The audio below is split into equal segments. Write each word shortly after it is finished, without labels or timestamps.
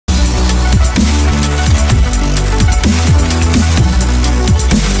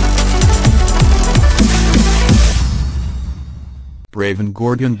Pravin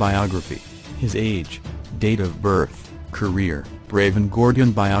Gordhan Biography. His age, date of birth, career. Pravin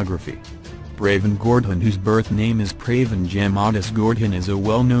Gordhan Biography. Pravin Gordhan, whose birth name is Pravin Jamatis Gordhan, is a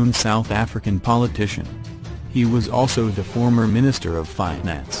well-known South African politician. He was also the former Minister of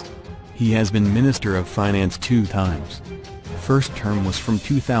Finance. He has been Minister of Finance 2 times. First term was from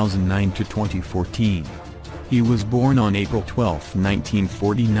 2009 to 2014. He was born on April 12,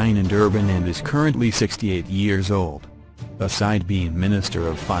 1949 in Durban and is currently 68 years old. Aside being Minister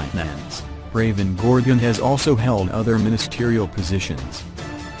of Finance, Pravin Gordhan has also held other ministerial positions.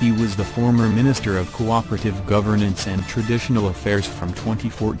 He was the former Minister of Cooperative Governance and Traditional Affairs from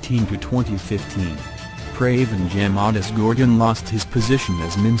 2014 to 2015. Pravin Jamatis Gordhan lost his position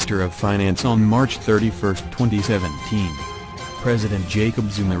as Minister of Finance on March 31, 2017. President Jacob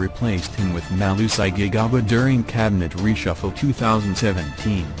Zuma replaced him with Malusi Gigaba during Cabinet Reshuffle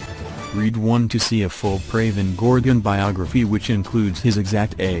 2017. Read 1 to see a full Pravin Gordhan biography, which includes his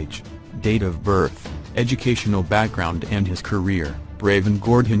exact age, date of birth, educational background and his career. Pravin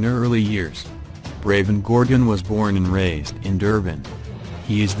Gordhan early years. Pravin Gordhan was born and raised in Durban.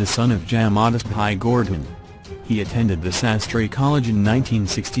 He is the son of Jamatis Bhai Gordhan. He attended the Sastry College in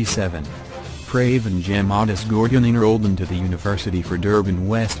 1967. Pravin Jamatis Gordhan enrolled into the University for Durban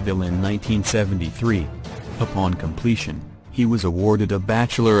Westville in 1973. Upon completion, he was awarded a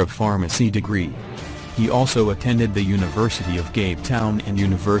Bachelor of Pharmacy degree. He also attended the University of Cape Town and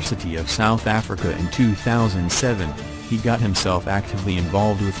University of South Africa in 2007. He got himself actively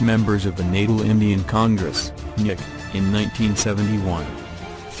involved with members of the Natal Indian Congress, NIC, in 1971.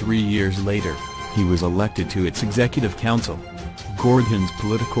 3 years later, he was elected to its Executive Council. Gordhan's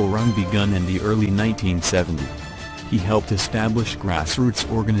political run begun in the early 1970s. He helped establish grassroots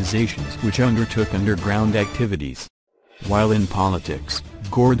organizations which undertook underground activities. While in politics,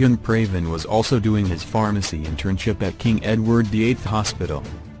 Pravin was also doing his pharmacy internship at King Edward VIII Hospital.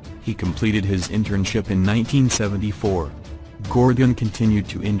 He completed his internship in 1974. Gordhan continued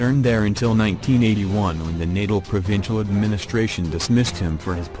to intern there until 1981, when the Natal Provincial Administration dismissed him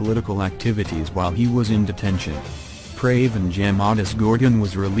for his political activities while he was in detention. Pravin Jamatis Gordhan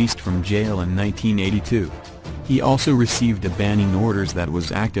was released from jail in 1982. He also received a banning orders that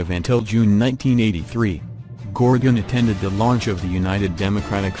was active until June 1983. Gordhan attended the launch of the United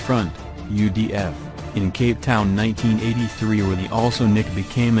Democratic Front, UDF, in Cape Town 1983, where the also NIC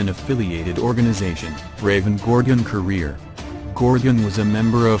became an affiliated organization. Pravin Gordhan career. Gordhan was a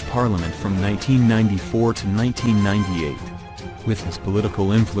Member of Parliament from 1994 to 1998. With his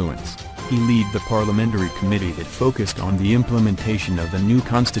political influence, he led the parliamentary committee that focused on the implementation of the new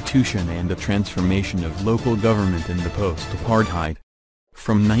constitution and the transformation of local government in the post-apartheid.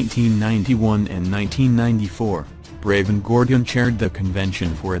 From 1991 and 1994, Pravin Gordhan chaired the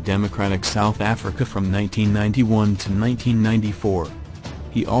Convention for a Democratic South Africa from 1991 to 1994.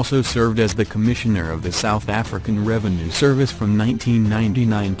 He also served as the Commissioner of the South African Revenue Service from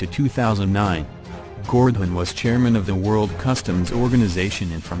 1999 to 2009. Gordhan was chairman of the World Customs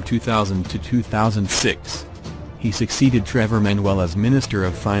Organization and from 2000 to 2006. He succeeded Trevor Manuel as Minister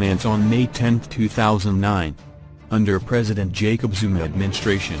of Finance on May 10, 2009. Under President Jacob Zuma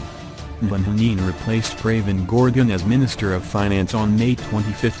administration, Gordhan replaced Pravin Gordhan as Minister of Finance on May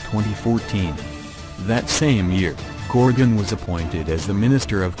 25, 2014. That same year, Gordhan was appointed as the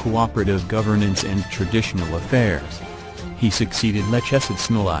Minister of Cooperative Governance and Traditional Affairs. He succeeded Lechesa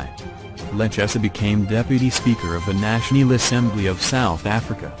Snolai. Lechesa became Deputy Speaker of the National Assembly of South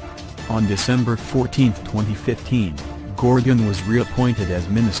Africa. On December 14, 2015, Gordhan was reappointed as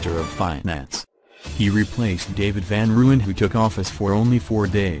Minister of Finance. He replaced David Van Rooyen, who took office for only 4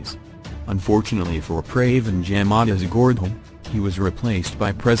 days. Unfortunately for Pravin Jamatis Gordhan, he was replaced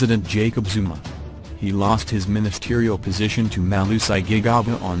by President Jacob Zuma. He lost his ministerial position to Malusi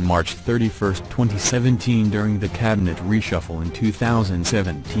Gigaba on March 31, 2017 during the cabinet reshuffle in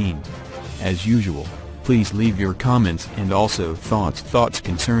 2017. As usual, please leave your comments and also thoughts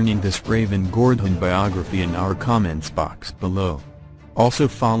concerning this Pravin Gordhan biography in our comments box below. Also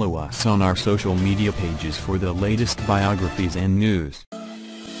follow us on our social media pages for the latest biographies and news.